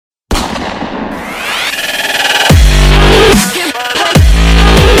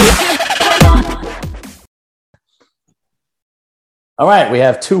All right, we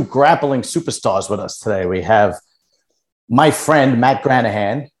have two grappling superstars with us today. We have my friend Matt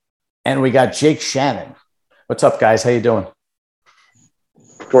Granahan, and we got Jake Shannon. What's up, guys? How you doing?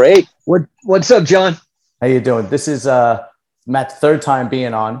 Great. What's up, John? How you doing? This is Matt's third time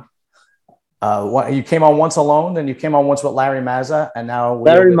being on. You came on once alone, and you came on once with Larry Mazza, and now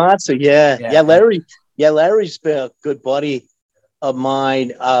Larry Mazza. Yeah. Larry's been a good buddy of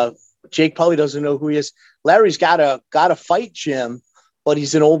mine. Jake probably doesn't know who he is. Larry's got a fight gym, but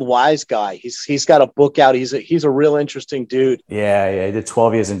he's an old wise guy. He's got a book out. He's a real interesting dude. Yeah. He did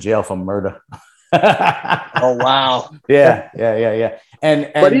 12 years in jail for murder. Oh wow. Yeah.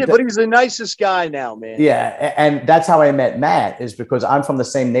 But he's the nicest guy now, man. Yeah, and that's how I met Matt, is because I'm from the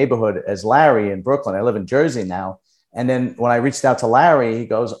same neighborhood as Larry in Brooklyn. I live in Jersey now. And then when I reached out to Larry, he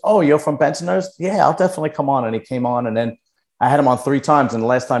goes, "Oh, you're from Bensonhurst? Yeah, I'll definitely come on." And he came on, and then I had him on 3 times. And the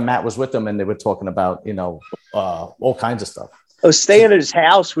last time Matt was with him, and they were talking about, all kinds of stuff. I was staying at his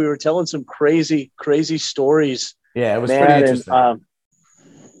house. We were telling some crazy stories. Yeah, it was pretty interesting.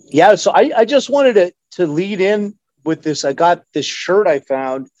 And, so I just wanted to lead in with this. I got this shirt I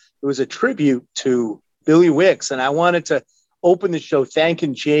found. It was a tribute to Billy Wicks, and I wanted to open the show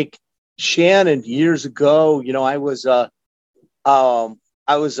thanking Jake Shannon. Years ago, I was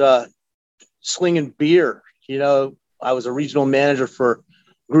slinging beer. I was a regional manager for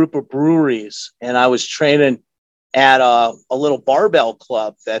a group of breweries, and I was training at a little barbell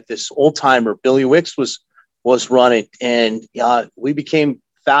club that this old timer Billy Wicks was running, and we became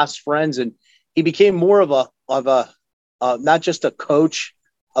fast friends, and he became more of a not just a coach,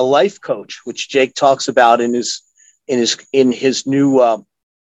 a life coach, which Jake talks about in his new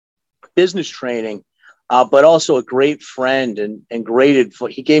business training, but also a great friend and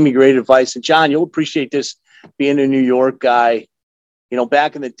he gave me great advice. And John, you'll appreciate this, being a New York guy.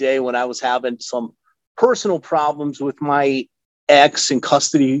 Back in the day when I was having some personal problems with my ex and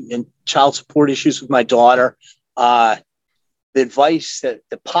custody and child support issues with my daughter, the advice that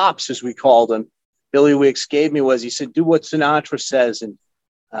the pops, as we called him, Billy Wicks, gave me was, he said, do what Sinatra says and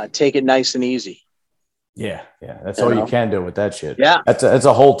take it nice and easy. Yeah. That's all you can do with that shit. Yeah. That's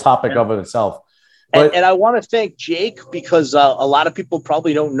a whole topic of it itself. But, and I want to thank Jake, because a lot of people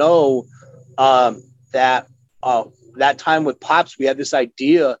probably don't know that time with Pops, we had this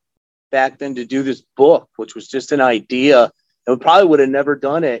idea back then to do this book, which was just an idea. And we probably would have never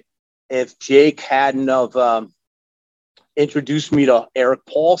done it if Jake hadn't have introduced me to Eric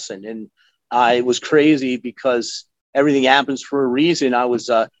Paulson. And it was crazy because everything happens for a reason. I was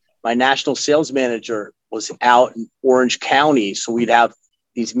my national sales manager was out in Orange County, so we'd have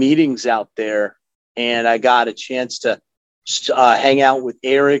these meetings out there, and I got a chance to hang out with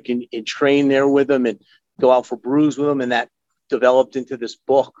Eric and train there with him and go out for brews with him, and that developed into this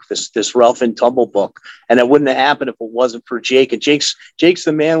book, this Rough and Tumble book. And it wouldn't have happened if it wasn't for Jake. And Jake's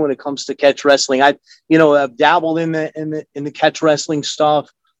the man when it comes to catch wrestling. I've dabbled in the catch wrestling stuff.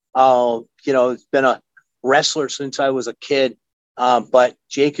 It's been a wrestler since I was a kid. But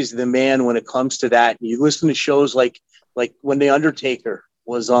Jake is the man when it comes to that. You listen to shows like when The Undertaker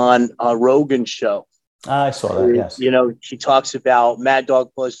was on Rogan's show. I saw that, yes. She talks about Mad Dog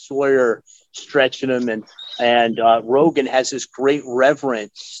Buzz Sawyer stretching him, and Rogan has this great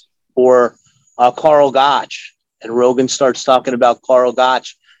reverence for Karl Gotch, and Rogan starts talking about Karl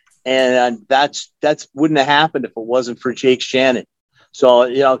Gotch, and that's wouldn't have happened if it wasn't for Jake Shannon.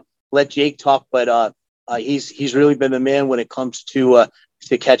 So let Jake talk, but he's really been the man when it comes to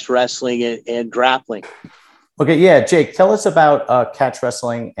catch wrestling and grappling. Okay, yeah, Jake, tell us about catch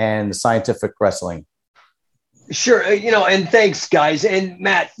wrestling and scientific wrestling. Sure. And thanks, guys. And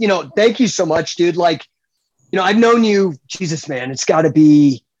Matt, thank you so much, dude. I've known you, Jesus, man, it's got to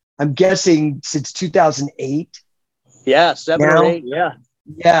be, I'm guessing, since 2008. Yeah, 7 or 8. Yeah.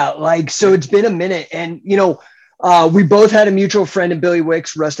 Yeah. So it's been a minute. And, we both had a mutual friend in Billy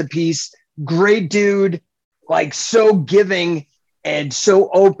Wicks, rest in peace. Great dude, so giving and so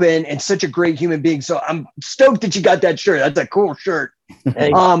open and such a great human being. So I'm stoked that you got that shirt. That's a cool shirt.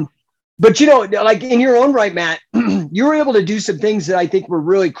 But, in your own right, Matt, you were able to do some things that I think were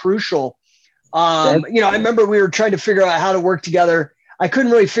really crucial. I remember we were trying to figure out how to work together. I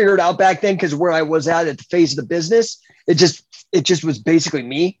couldn't really figure it out back then because where I was at the phase of the business, it just was basically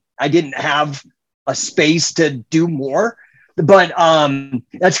me. I didn't have a space to do more. But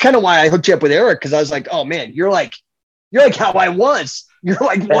that's kind of why I hooked you up with Eric, because I was like, oh, man, you're like how I was. You're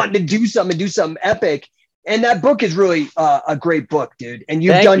wanting to do something epic. And that book is really a great book, dude. And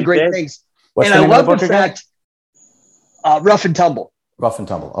you've done great things. What's and the I name love of the book again? fact, Rough and Tumble. Rough and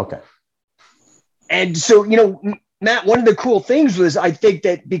Tumble. Okay. And so, Matt, one of the cool things was, I think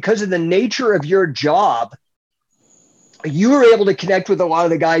that because of the nature of your job, you were able to connect with a lot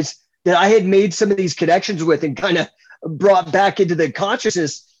of the guys that I had made some of these connections with and kind of brought back into the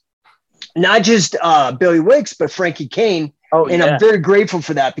consciousness, not just Billy Wicks, but Frankie Kane. Oh, and yeah. I'm very grateful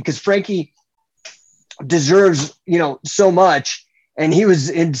for that because Frankie deserves, so much. And he was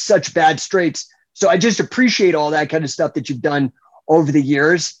in such bad straits. So I just appreciate all that kind of stuff that you've done over the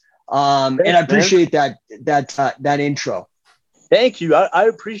years. And I appreciate that intro. Thank you. I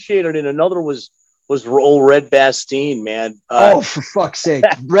appreciate it. And another was old Red Bastien, man. For fuck's sake.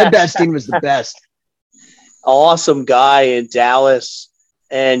 Red Bastien was the best. Awesome guy in Dallas.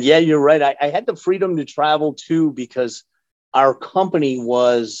 And yeah, you're right. I had the freedom to travel too, because our company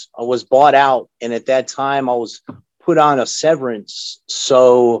was bought out. And at that time I was put on a severance.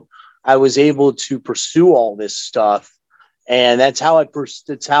 So I was able to pursue all this stuff. And that's how I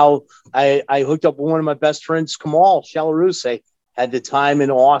hooked up with one of my best friends, Kamal Shalaruse. Had the time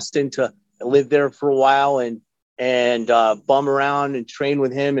in Austin to live there for a while and bum around and train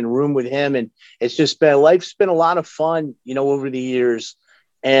with him and room with him. And it's just life's been a lot of fun, over the years.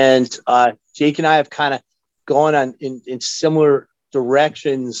 And Jake and I have kind of gone on in similar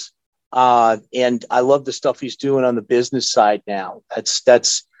directions. And I love the stuff he's doing on the business side now.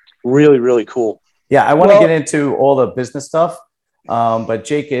 That's really, really cool. Yeah, I want to get into all the business stuff, but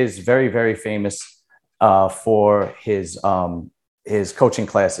Jake is very, very famous for his coaching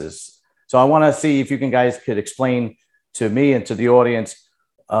classes. So I want to see if you guys could explain to me and to the audience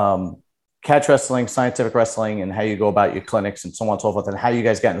catch wrestling, scientific wrestling, and how you go about your clinics and so on and so forth, and how you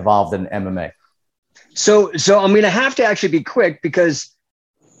guys got involved in MMA. So I'm going to have to actually be quick because,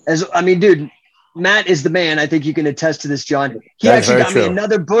 dude, Matt is the man. I think you can attest to this, John. He actually got me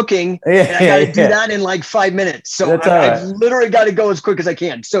another booking, and I got to do that in like 5 minutes. So I literally got to go as quick as I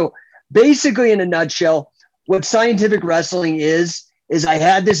can. So basically, in a nutshell, what scientific wrestling is I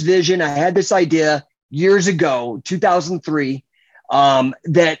had this vision, I had this idea years ago, 2003,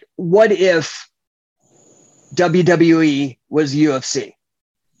 that what if WWE was UFC?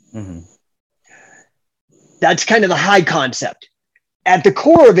 Mm-hmm. That's kind of the high concept. At the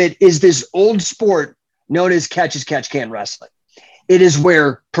core of it is this old sport known as catch-as-catch-can wrestling. It is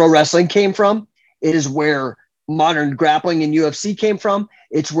where pro wrestling came from. It is where modern grappling and UFC came from.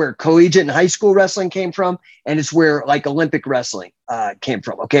 It's where collegiate and high school wrestling came from. And it's where like Olympic wrestling came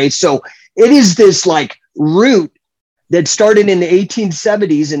from. Okay. So it is this like root that started in the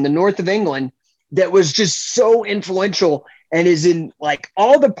 1870s in the north of England that was just so influential and is in like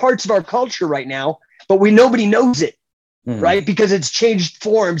all the parts of our culture right now, but nobody knows it. Right? Because it's changed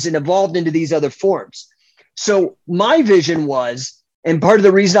forms and evolved into these other forms. So my vision was, and part of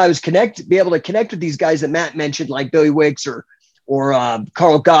the reason I was be able to connect with these guys that Matt mentioned, like Billy Wicks or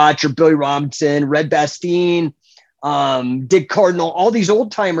Carl Gotch or Billy Robinson, Red Bastien, Dick Cardinal, all these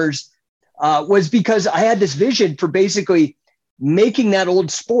old timers, was because I had this vision for basically making that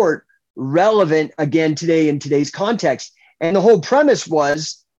old sport relevant again today in today's context. And the whole premise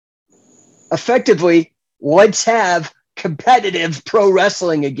was effectively, let's have competitive pro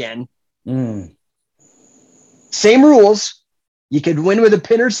wrestling again. Same rules. You could win with a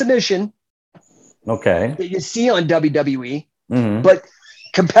pin or submission. Okay. That you see on WWE, but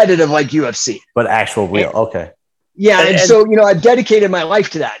competitive like UFC. But actual real. Okay. Yeah. And so, I've dedicated my life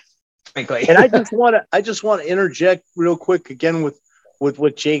to that, frankly. And I just want to interject real quick again with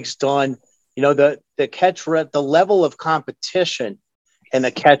what Jake's done. The the level of competition and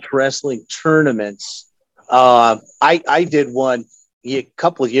the catch wrestling tournaments. I did one a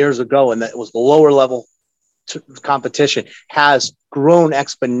couple of years ago, and that was the lower level competition has grown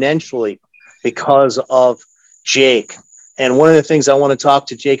exponentially because of Jake. And one of the things I want to talk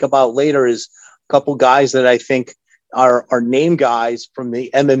to Jake about later is a couple guys that I think are name guys from the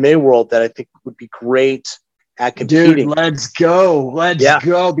MMA world that I think would be great at competing. Dude, let's go. Let's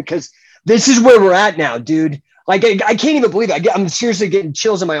go, because this is where we're at now, dude. Like, I can't even believe it. I'm seriously getting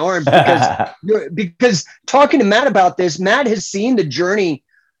chills in my arm because talking to Matt about this, Matt has seen the journey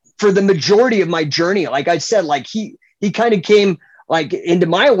for the majority of my journey. Like I said, like he kind of came like into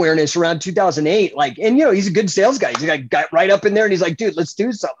my awareness around 2008. Like, and he's a good sales guy. He got right up in there and he's like, dude, let's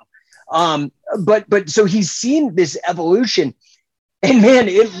do something. But so he's seen this evolution, and man,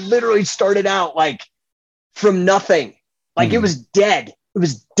 it literally started out like from nothing. Like it was dead. It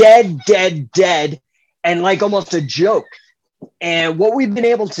was dead. And like almost a joke. And what we've been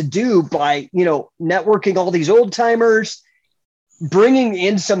able to do by, networking all these old timers, bringing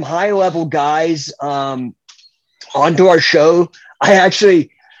in some high level guys onto our show.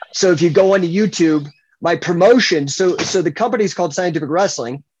 So if you go onto YouTube, my promotion, so the company is called Scientific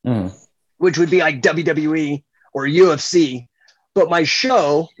Wrestling, which would be like WWE or UFC, but my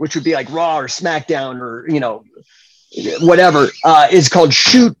show, which would be like Raw or SmackDown or, whatever, is called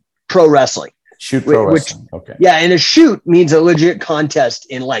Shoot Pro Wrestling. Shoot Pro Wrestling. Okay. Yeah. And a shoot means a legit contest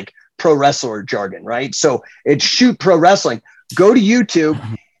in like pro wrestler jargon, right? So it's Shoot Pro Wrestling. Go to YouTube.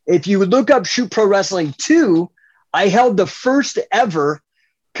 If you look up Shoot Pro Wrestling 2, I held the first ever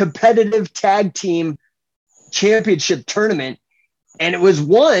competitive tag team championship tournament. And it was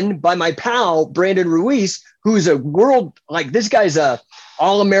won by my pal, Brandon Ruiz, who's a world, like this guy's a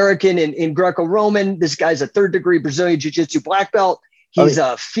All-American in Greco-Roman. This guy's a 3rd degree Brazilian Jiu-Jitsu black belt. He's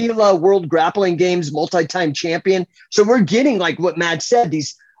a FILA World Grappling Games multi-time champion. So we're getting, like what Matt said,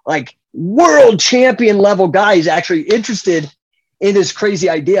 these like world champion level guys actually interested in this crazy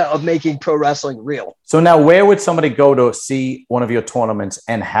idea of making pro wrestling real. So now where would somebody go to see one of your tournaments,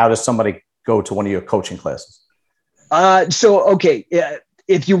 and how does somebody go to one of your coaching classes? Okay.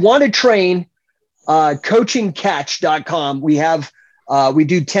 If you want to train, coachingcatch.com, we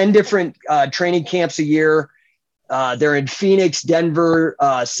do 10 different training camps a year. They're in Phoenix, Denver,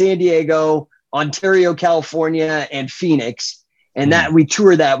 San Diego, Ontario, California, and Phoenix. And that we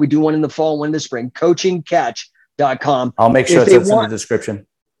tour that. We do one in the fall, one in the spring. Coachingcatch.com. I'll make sure it's in the description.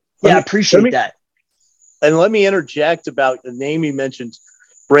 Yeah, appreciate that. And let me interject about the name you mentioned,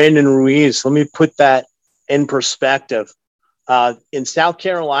 Brandon Ruiz. Let me put that in perspective. In South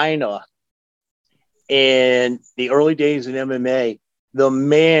Carolina, in the early days in MMA, the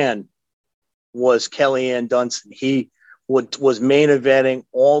man was Kellyanne Dunson. He was main eventing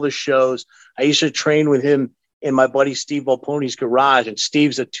all the shows. I used to train with him in my buddy Steve Volponi's garage, and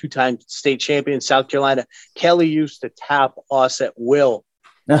Steve's a 2-time state champion in South Carolina. Kelly used to tap us at will.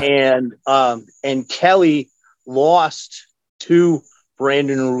 And Kelly lost to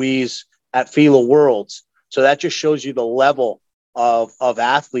Brandon Ruiz at FILA Worlds. So that just shows you the level of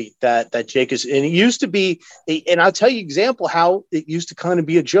athlete that Jake is. And it used to be, and I'll tell you example how it used to kind of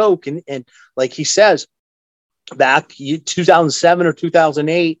be a joke. And like he says, back 2007 or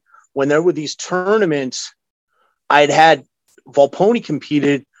 2008, when there were these tournaments, I'd had Volponi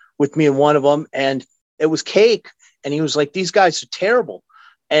competed with me in one of them, and it was cake. And he was like, these guys are terrible.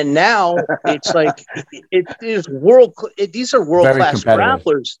 And now it's like, these are world-class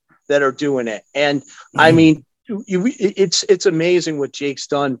grapplers that are doing it. And I mean, it's amazing what Jake's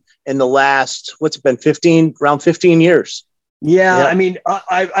done in the last, what's it been, around 15 years. Yeah. I mean,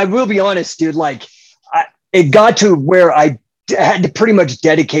 I will be honest, dude, like it got to where I had to pretty much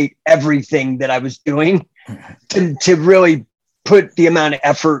dedicate everything that I was doing to really put the amount of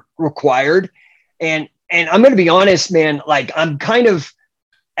effort required. And I'm going to be honest, man, like I'm kind of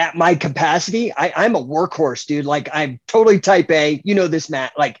at my capacity. I'm a workhorse, dude. Like I'm totally type A, you know this,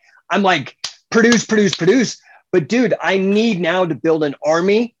 Matt, like I'm like produce. But dude, I need now to build an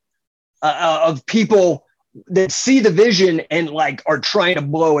army of people that see the vision and like are trying to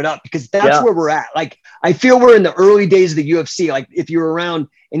blow it up, because that's where we're at. Like, I feel we're in the early days of the UFC. Like if you were around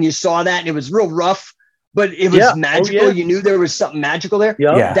and you saw that and it was real rough, but it was magical. You knew there was something magical there.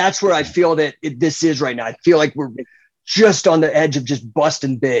 That's where I feel that this is right now. I feel like we're just on the edge of just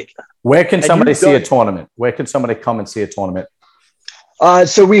busting big. Where can somebody see a tournament? Where can somebody come and see a tournament?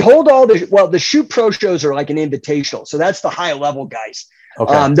 So we hold the Shoot Pro shows are like an invitational. So that's the high level guys.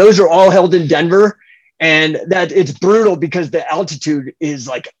 Okay. Those are all held in Denver, and that it's brutal because the altitude is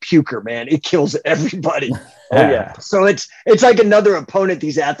like a puker, man. It kills everybody. So it's like another opponent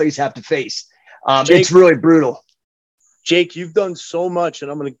these athletes have to face. Jake, it's really brutal. Jake, you've done so much,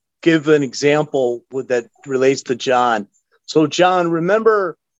 and I'm going to give an example that relates to John. So John,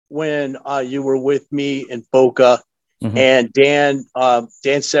 remember when you were with me in Boca? Mm-hmm. And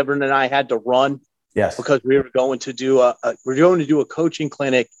Dan Severin and I had to run, because we were going to do a coaching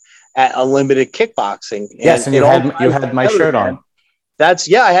clinic at Unlimited Kickboxing. Yes, and you had my shirt on.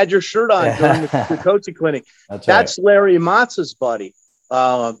 I had your shirt on during the coaching clinic. That's right. Larry Mazza's buddy,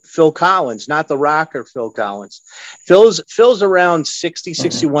 Phil Collins, not the rocker Phil Collins. Phil's around 60,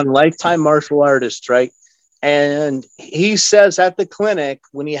 61, lifetime martial artist, right? And he says at the clinic,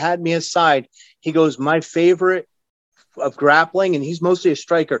 when he had me aside, he goes, my favorite of grappling, and he's mostly a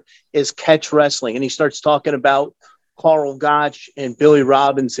striker, is catch wrestling. And he starts talking about Carl Gotch and Billy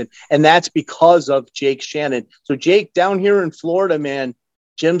Robinson, and that's because of Jake Shannon. So Jake, down here in Florida, man,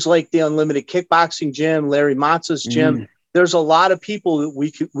 gyms like the Unlimited Kickboxing gym, Larry Mazza's gym, there's a lot of people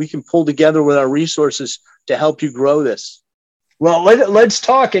that we can pull together with our resources to help you grow this. Well, let's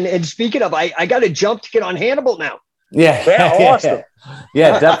talk. And speaking of, I got to jump to get on Hannibal now. Awesome.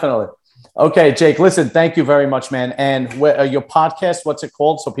 Yeah, definitely. Okay, Jake, listen, thank you very much, man. And your podcast, what's it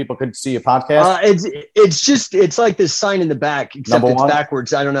called, so people could see your podcast? It's like this sign in the back, except it's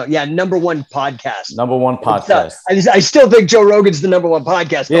backwards. I don't know. Yeah, number one podcast. Number one podcast. I still think Joe Rogan's the number one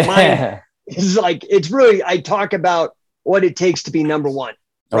podcast, but mine is like, it's really, I talk about what it takes to be number one,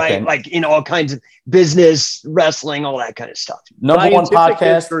 right? Okay. Like in all kinds of business, wrestling, all that kind of stuff. Number one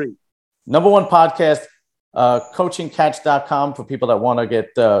Scientific podcast, coachingcatch.com for people that want to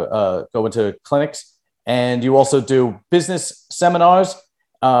get go into clinics. And you also do business seminars.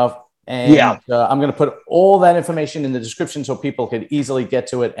 I'm going to put all that information in the description so people can easily get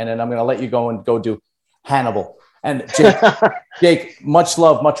to it. And then I'm going to let you go and go do Hannibal. And Jake, much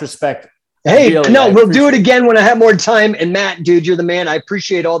love, much respect. Hey, really, we'll do it again when I have more time. And Matt, dude, you're the man. I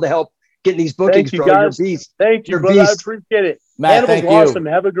appreciate all the help getting these bookings, bro. Guys. You're a beast. Thank you, brother. I appreciate it. Matt, Hannibal's awesome.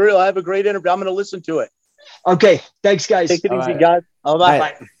 Have a great interview. I'm going to listen to it. Okay. Thanks, guys. Take it easy, guys.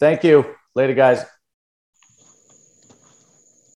 Bye. Thank you. Later, guys.